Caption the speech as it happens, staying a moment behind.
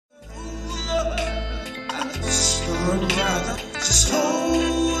unravel. Just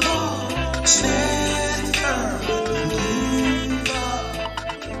hold on, stand firm, move on.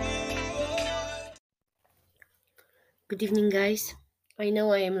 Good evening, guys. I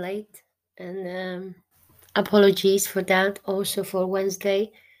know I am late, and apologies for that, also for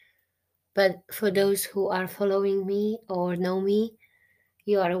Wednesday. But for those who are following me or know me,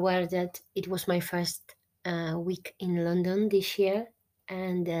 you are aware that it was my first week in London this year,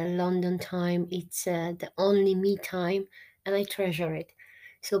 and London time, it's the only me time, and I treasure it.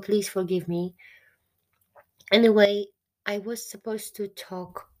 So please forgive me. Anyway, I was supposed to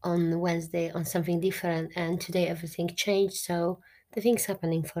talk on Wednesday on something different, and today everything changed, so the thing's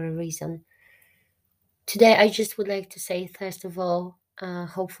happening for a reason. Today, I just would like to say, first of all,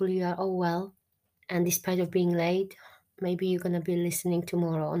 hopefully you are all well, and despite of being late, maybe you're gonna be listening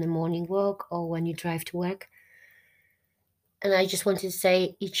tomorrow on a morning walk or when you drive to work. And I just wanted to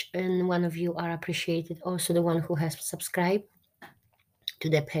say each and one of you are appreciated, also the one who has subscribed to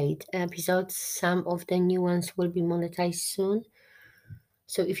the paid episodes. Some of the new ones will be monetized soon.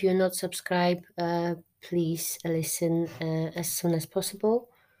 So if you're not subscribed, please listen as soon as possible.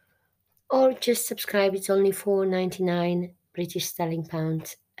 Or just subscribe. It's only $4.99 British sterling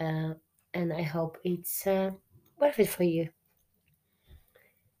pounds. And I hope it's worth it for you.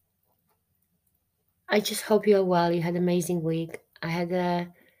 I just hope you're well. You had an amazing week. I had a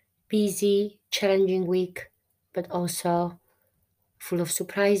busy, challenging week, but also full of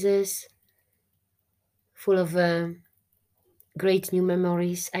surprises, full of great new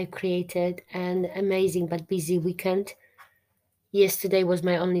memories I created, and amazing but busy weekend. Yesterday was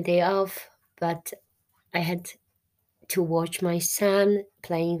my only day off, but I had to watch my son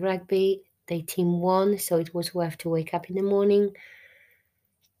playing rugby. Their team won, so it was worth to wake up in the morning.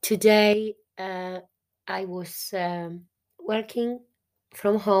 Today, I was working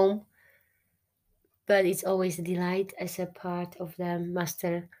from home, but it's always a delight as a part of the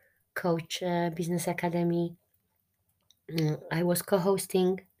Master Coach Business Academy. I was co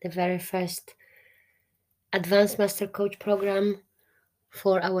hosting the very first Advanced Master Coach program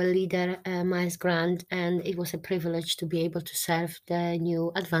for our leader, Miles Grant, and it was a privilege to be able to serve the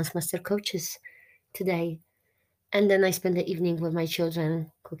new Advanced Master Coaches today. And then I spent the evening with my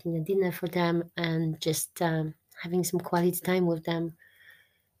children, cooking a dinner for them and just having some quality time with them.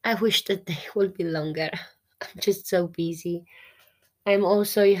 I wish that they would be longer. I'm just so busy. I'm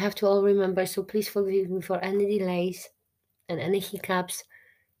also, you have to all remember, so please forgive me for any delays and any hiccups.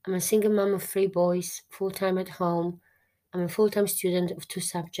 I'm a single mom of 3 boys, full time at home. I'm a full time student of 2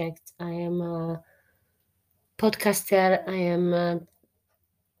 subjects. I am a podcaster. I am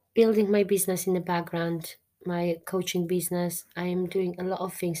building my business in the background, my coaching business. I am doing a lot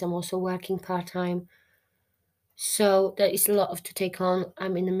of things. I'm also working part time. So there is a lot of to take on.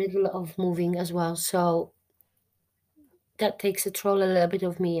 I'm in the middle of moving as well. So that takes a toll a little bit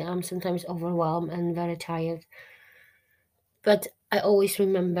of me. I'm sometimes overwhelmed and very tired. But I always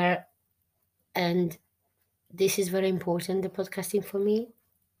remember, and this is very important, the podcasting for me.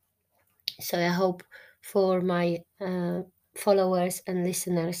 So I hope for my followers and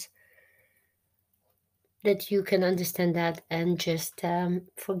listeners that you can understand that and just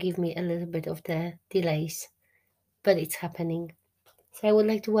forgive me a little bit of the delays, but it's happening. So I would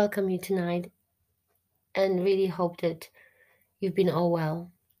like to welcome you tonight and really hope that you've been all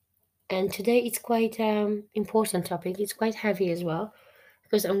well. And today it's quite important topic. It's quite heavy as well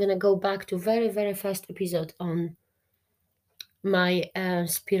because I'm gonna go back to very first episode on my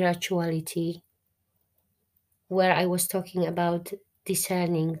spirituality, where I was talking about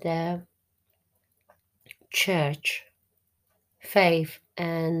discerning the church, faith,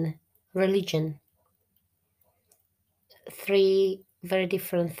 and religion. 3 very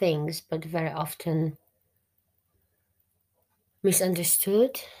different things, but very often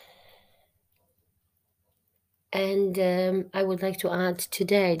misunderstood. And I would like to add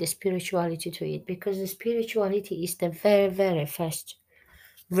today the spirituality to it, because the spirituality is the very first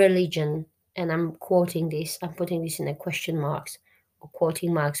religion. And I'm quoting this, I'm putting this in a question marks, or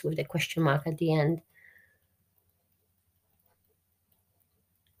quoting marks with the question mark at the end.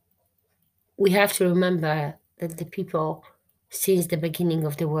 We have to remember that the people since the beginning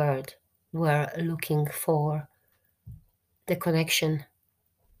of the world were looking for the connection,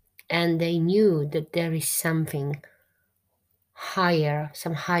 and they knew that there is something higher,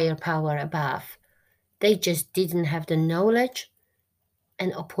 some higher power above. They just didn't have the knowledge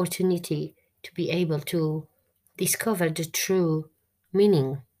and opportunity to be able to discover the true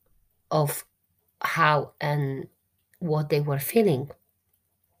meaning of how and what they were feeling.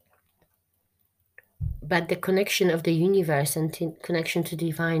 but the connection of the universe and connection to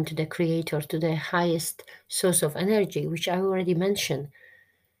divine, to the creator, to the highest source of energy, which I already mentioned,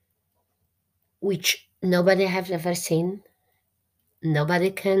 which nobody has ever seen,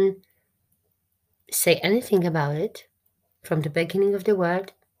 nobody can say anything about it from the beginning of the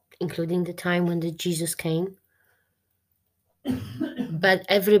world, including the time when the Jesus came. But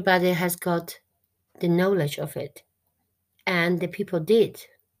everybody has got the knowledge of it. And the people did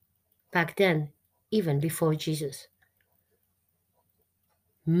back then, even before Jesus.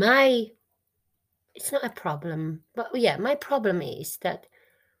 My, it's not a problem, but yeah, my problem is that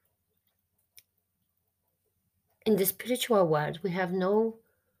in the spiritual world, we have no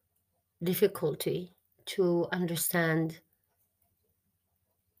difficulty to understand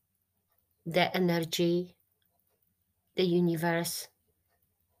the energy, the universe.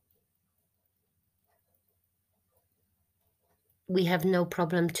 We have no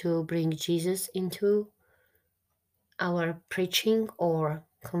problem to bring Jesus into our preaching or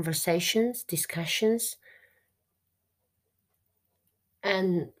conversations, discussions,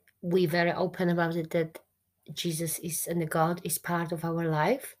 and we very open about it that Jesus is and the God is part of our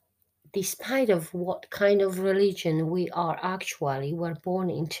life, despite of what kind of religion we are actually were born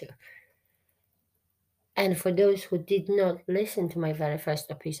into. And for those who did not listen to my very first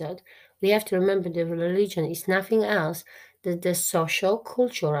episode, we have to remember that religion is nothing else than the social,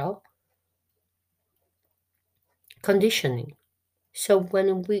 cultural conditioning. So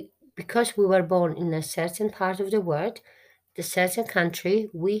because we were born in a certain part of the world, the certain country,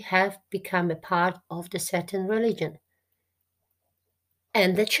 we have become a part of the certain religion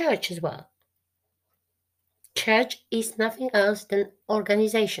and the church as well. Church is nothing else than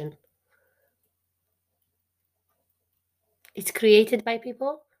organization. It's created by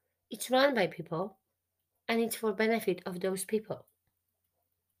people, it's run by people, and it's for benefit of those people.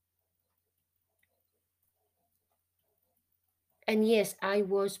 And yes, I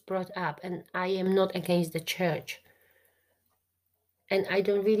was brought up and I am not against the church. And I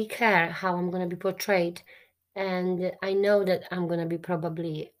don't really care how I'm going to be portrayed. And I know that I'm going to be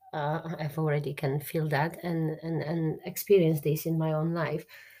probably, I've already can feel that and experience this in my own life,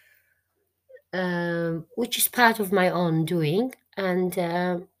 which is part of my own doing. And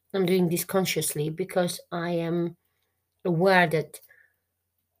I'm doing this consciously because I am aware that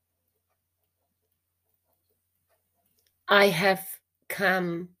I have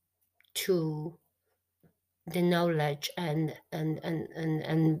come to the knowledge and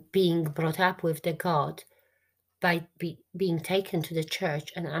being brought up with the God by being taken to the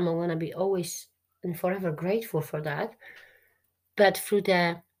church, and I'm gonna be always and forever grateful for that. But through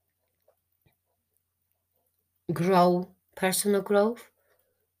the personal growth,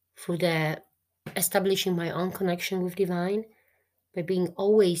 through the establishing my own connection with divine, by being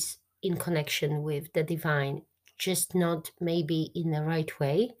always in connection with the divine, just not maybe in the right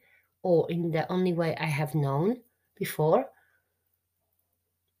way or in the only way I have known before,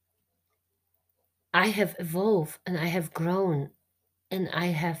 I have evolved and I have grown and I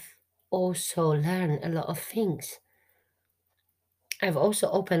have also learned a lot of things. I've also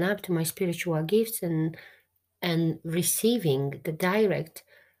opened up to my spiritual gifts and receiving the direct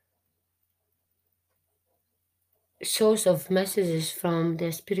source of messages from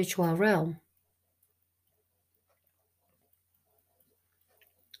the spiritual realm.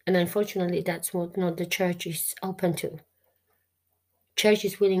 And unfortunately, that's what not the church is open to. Church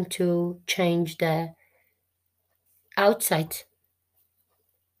is willing to change the outside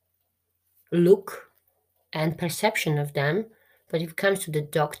look and perception of them, but if it comes to the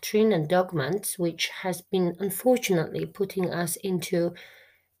doctrine and dogmas, which has been unfortunately putting us into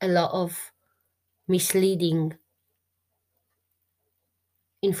a lot of misleading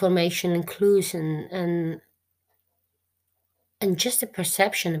information and clues and just a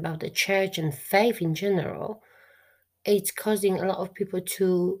perception about the church and faith in general, it's causing a lot of people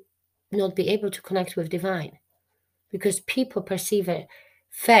to not be able to connect with divine because people perceive a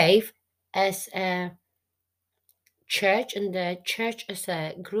faith as a church and the church as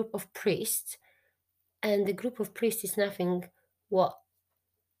a group of priests, and the group of priests is nothing what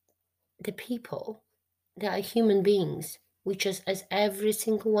the people, they are human beings, which is as every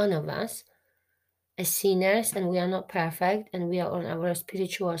single one of us as sinners, and we are not perfect, and we are on our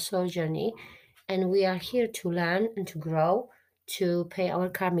spiritual soul journey, and we are here to learn and to grow, to pay our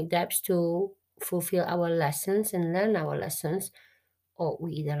karmic debts, to fulfill our lessons and learn our lessons, or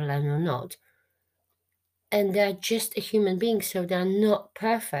we either learn or not. And they're just a human being, so they're not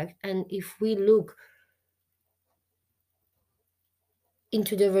perfect. And if we look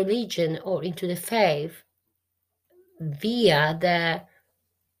into the religion or into the faith via the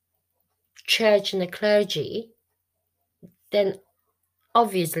church and the clergy, then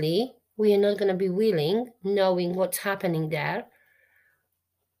obviously we are not going to be willing, knowing what's happening there,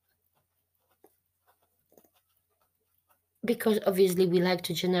 because obviously we like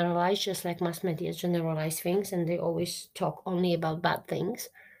to generalize, just like mass media generalize things, and they always talk only about bad things.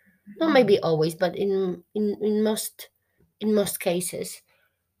 Not maybe always, but in most cases,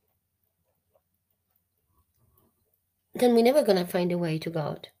 then we're never going to find a way to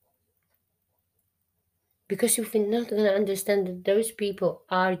God. Because if we're not going to understand that those people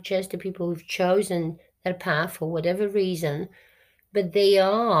are just the people who've chosen their path for whatever reason, but they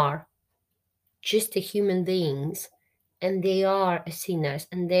are just the human beings, and they are sinners,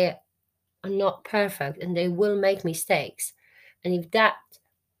 and they are not perfect, and they will make mistakes. And if that,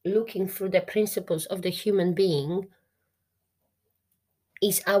 looking through the principles of the human being,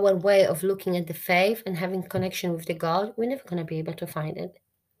 is our way of looking at the faith and having connection with the God, we're never going to be able to find it.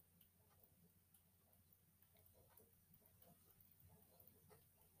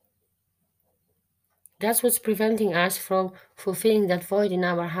 That's what's preventing us from fulfilling that void in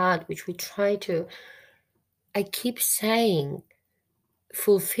our heart, which we try to, I keep saying,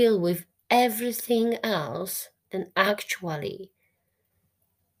 fulfill with everything else than actually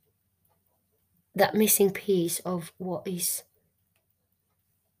that missing piece of what is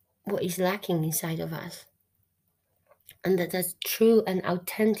lacking inside of us. And that's true and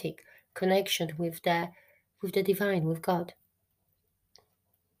authentic connection with the divine, with God.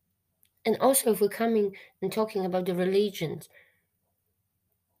 And also, if we're coming and talking about the religions,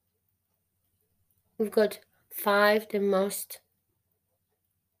 we've got 5 the most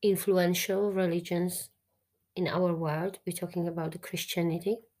influential religions in our world. We're talking about the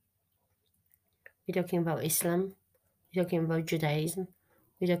Christianity, we're talking about Islam, we're talking about Judaism,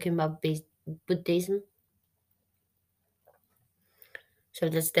 we're talking about Buddhism. So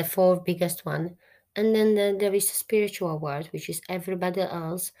that's the 4 biggest one. And then there is a spiritual world, which is everybody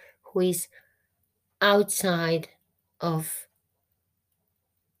else who is outside of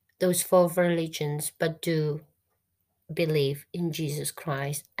those 4 religions, but do believe in Jesus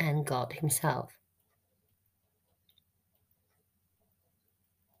Christ and God Himself.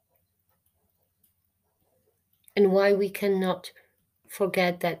 And why we cannot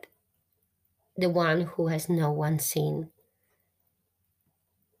forget that the one who has no one seen,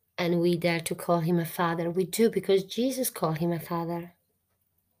 and we dare to call Him a Father. We do, because Jesus called Him a Father.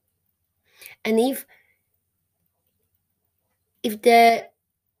 And if the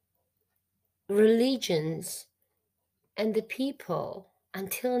religions and the people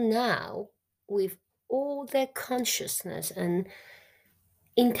until now, with all their consciousness and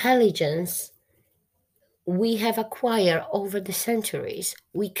intelligence we have acquired over the centuries,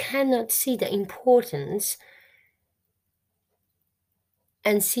 we cannot see the importance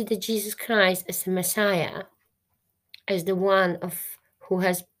and see the Jesus Christ as the Messiah, as the one who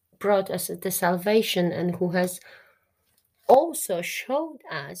has brought us the salvation, and who has also showed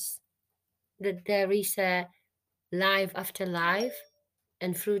us that there is a life after life,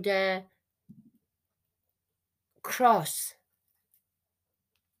 and through the cross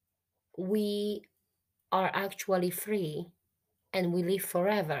we are actually free and we live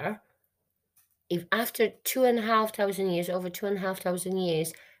forever. If after 2,500 years, over 2,500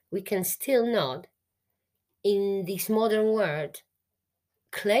 years, we can still not, in this modern world,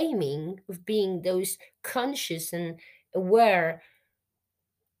 claiming of being those conscious and aware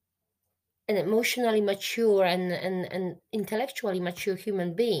and emotionally mature and intellectually mature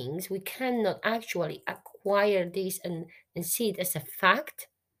human beings, we cannot actually acquire this and see it as a fact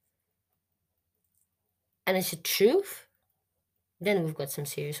and as a truth, then we've got some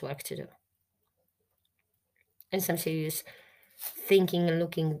serious work to do. And some serious thinking and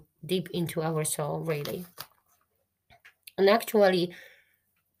looking deep into our soul, really. And actually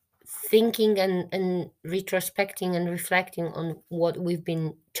thinking and retrospecting and reflecting on what we've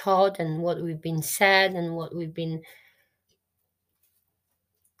been taught and what we've been said and what we've been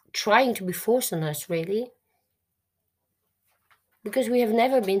trying to be forced on us, really. Because we have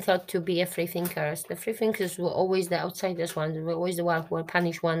never been thought to be a free thinkers. The free thinkers were always the outsiders ones, were always the one who were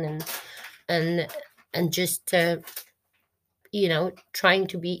punished one and and just trying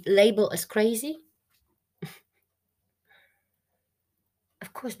to be labeled as crazy.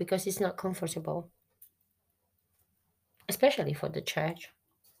 Of course, because it's not comfortable, especially for the church.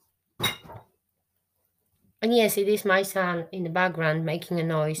 And yes, it is my son in the background making a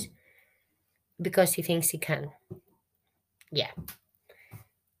noise because he thinks he can. Yeah.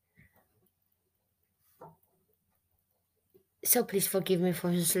 So please forgive me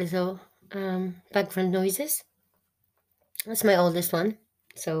for this little background noises. That's my oldest one.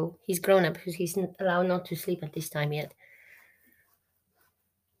 So he's grown up because he's allowed not to sleep at this time yet.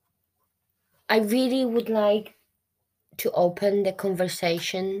 I really would like to open the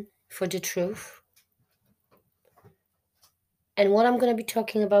conversation for the truth. And what I'm going to be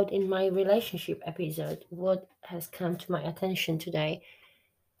talking about in my relationship episode, what has come to my attention today,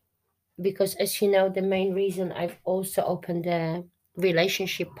 because as you know, the main reason I've also opened the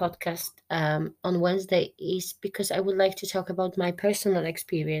relationship podcast on Wednesday is because I would like to talk about my personal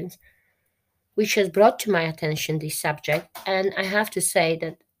experience, which has brought to my attention this subject. And I have to say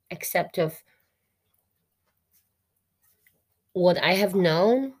that, except of what I have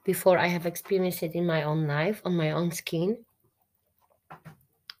known before I have experienced it in my own life, on my own skin,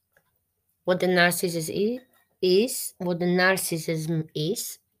 what the what the narcissism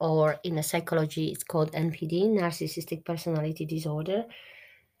is, or in a psychology, it's called NPD, narcissistic personality disorder.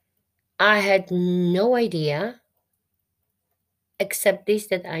 I had no idea, except this,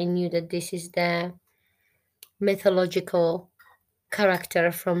 that I knew that this is the mythological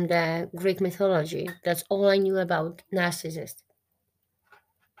character from the Greek mythology. That's all I knew about narcissist.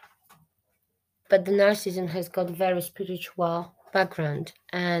 But the narcissism has got very spiritual background,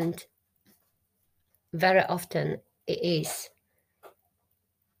 and very often it is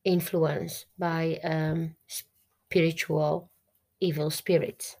influenced by spiritual evil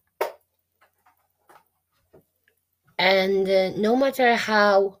spirits. And no matter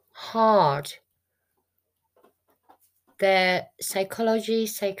how hard the psychology,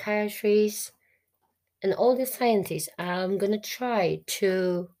 psychiatrists, and all the scientists, I'm going to try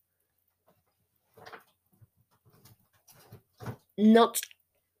to not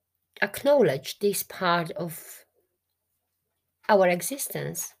acknowledge this part of our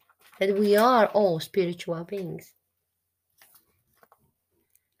existence, that we are all spiritual beings,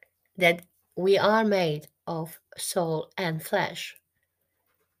 that we are made of soul and flesh.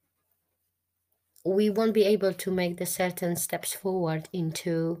 We won't be able to make the certain steps forward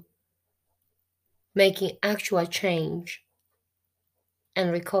into making actual change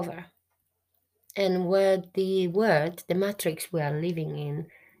and recover. And where the world, the matrix we are living in,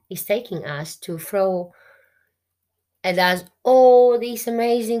 is taking us to throw at us all these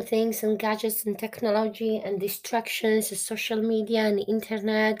amazing things and gadgets and technology and distractions and social media and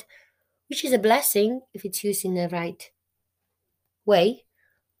internet, which is a blessing if it's used in the right way,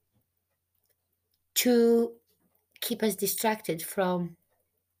 to keep us distracted from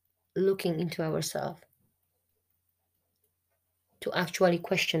looking into ourselves, to actually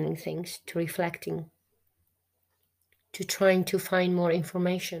questioning things, to reflecting, to trying to find more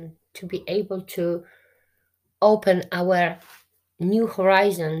information, to be able to open our new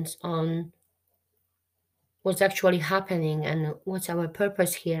horizons on what's actually happening and what's our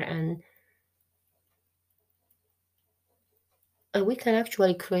purpose here. And we can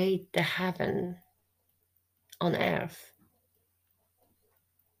actually create the heaven on earth.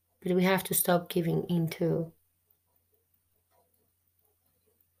 But we have to stop giving into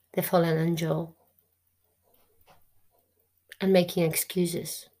the fallen angel and making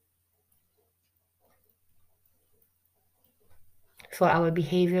excuses for our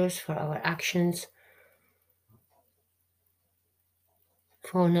behaviors, for our actions,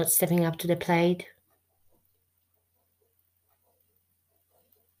 for not stepping up to the plate,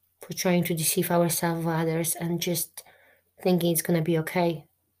 for trying to deceive ourselves or others and just thinking it's going to be okay.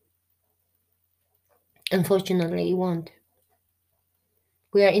 Unfortunately, it won't.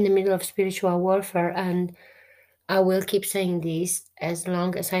 We are in the middle of spiritual warfare, and I will keep saying this as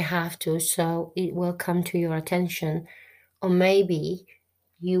long as I have to, so it will come to your attention. Or maybe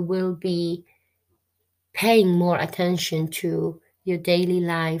you will be paying more attention to your daily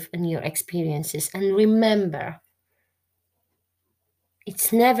life and your experiences. And remember,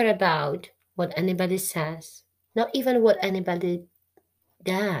 it's never about what anybody says, not even what anybody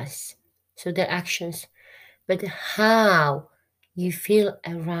does, so their actions, but how you feel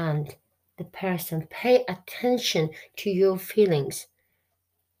around the person. Pay attention to your feelings.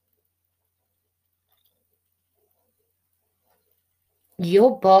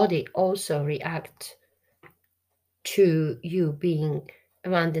 Your body also reacts to you being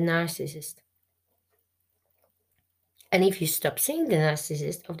around the narcissist. And if you stop seeing the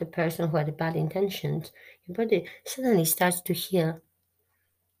narcissist of the person who had the bad intentions, your body suddenly starts to heal.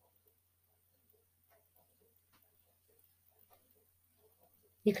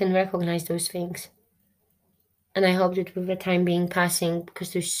 You can recognize those things. And I hope that with the time being passing,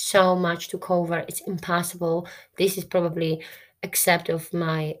 because there's so much to cover, it's impossible. This is probably, except of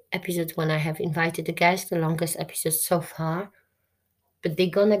my episodes when I have invited a guest, the longest episode so far. But they're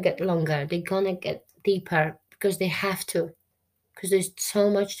gonna get longer, they're gonna get deeper, because they have to. because there's so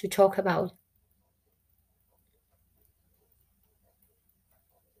much to talk about.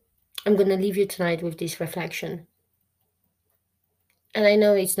 I'm going to leave you tonight with this reflection. And I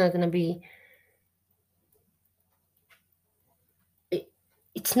know it's not going to be,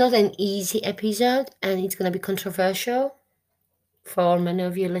 it's not an easy episode, and it's going to be controversial for many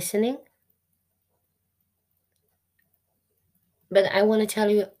of you listening. But I want to tell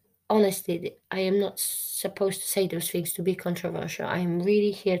you honestly, I am not supposed to say those things to be controversial. I am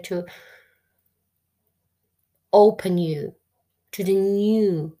really here to open you to the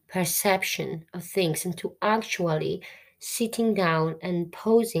new perception of things and to actually sitting down and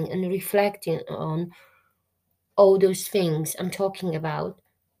pausing and reflecting on all those things I'm talking about,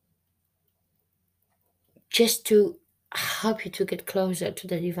 just to help you to get closer to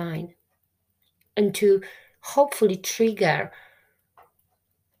the divine and to hopefully trigger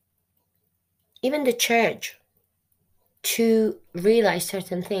even the church to realize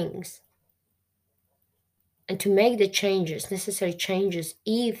certain things and to make the changes, necessary changes,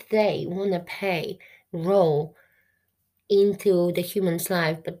 if they want to play role into the human's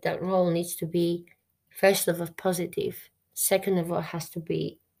life. But that role needs to be, first of all, positive. Second of all, has to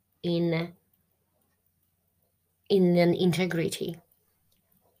be in an integrity,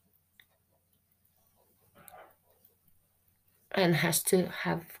 and has to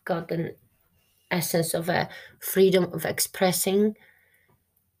have got an essence of a freedom of expressing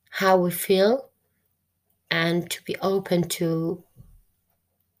how we feel, and to be open to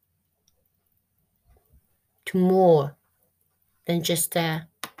more than just the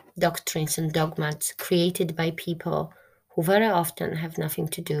doctrines and dogmas created by people who very often have nothing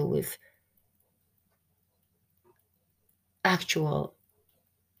to do with actual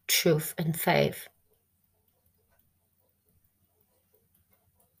truth and faith.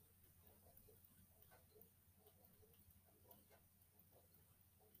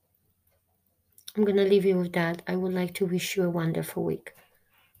 I'm going to leave you with that. I would like to wish you a wonderful week.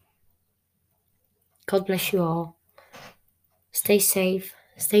 God bless you all. Stay safe,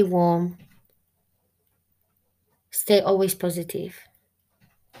 stay warm, stay always positive.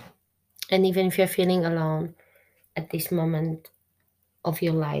 And even if you're feeling alone at this moment of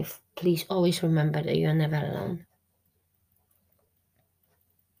your life, please always remember that you're never alone.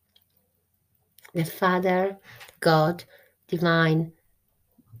 The Father, God, Divine,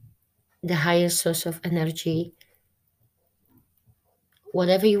 the higher source of energy,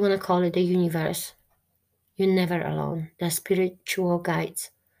 whatever you want to call it, the universe, you're never alone. The spiritual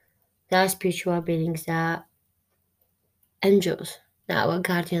guides, the spiritual beings, the angels, our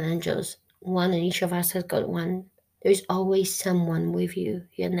guardian angels. One and each of us has got one. There's always someone with you.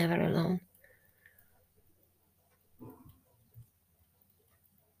 You're never alone.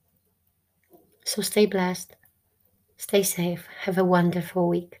 So stay blessed, stay safe, have a wonderful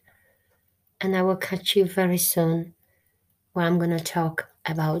week. And I will catch you very soon, where I'm going to talk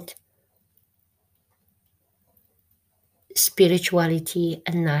about spirituality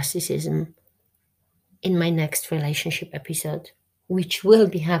and narcissism in my next relationship episode, which will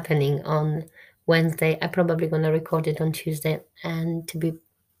be happening on Wednesday. I'm probably going to record it on Tuesday and to be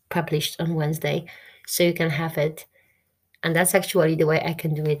published on Wednesday, so you can have it. And that's actually the way I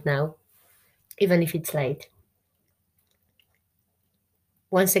can do it now, even if it's late.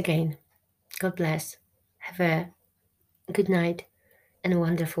 Once again, God bless. Have a good night and a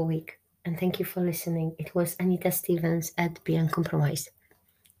wonderful week. And thank you for listening. It was Anita Stevens at Be Uncompromised.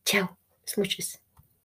 Ciao. Smooches.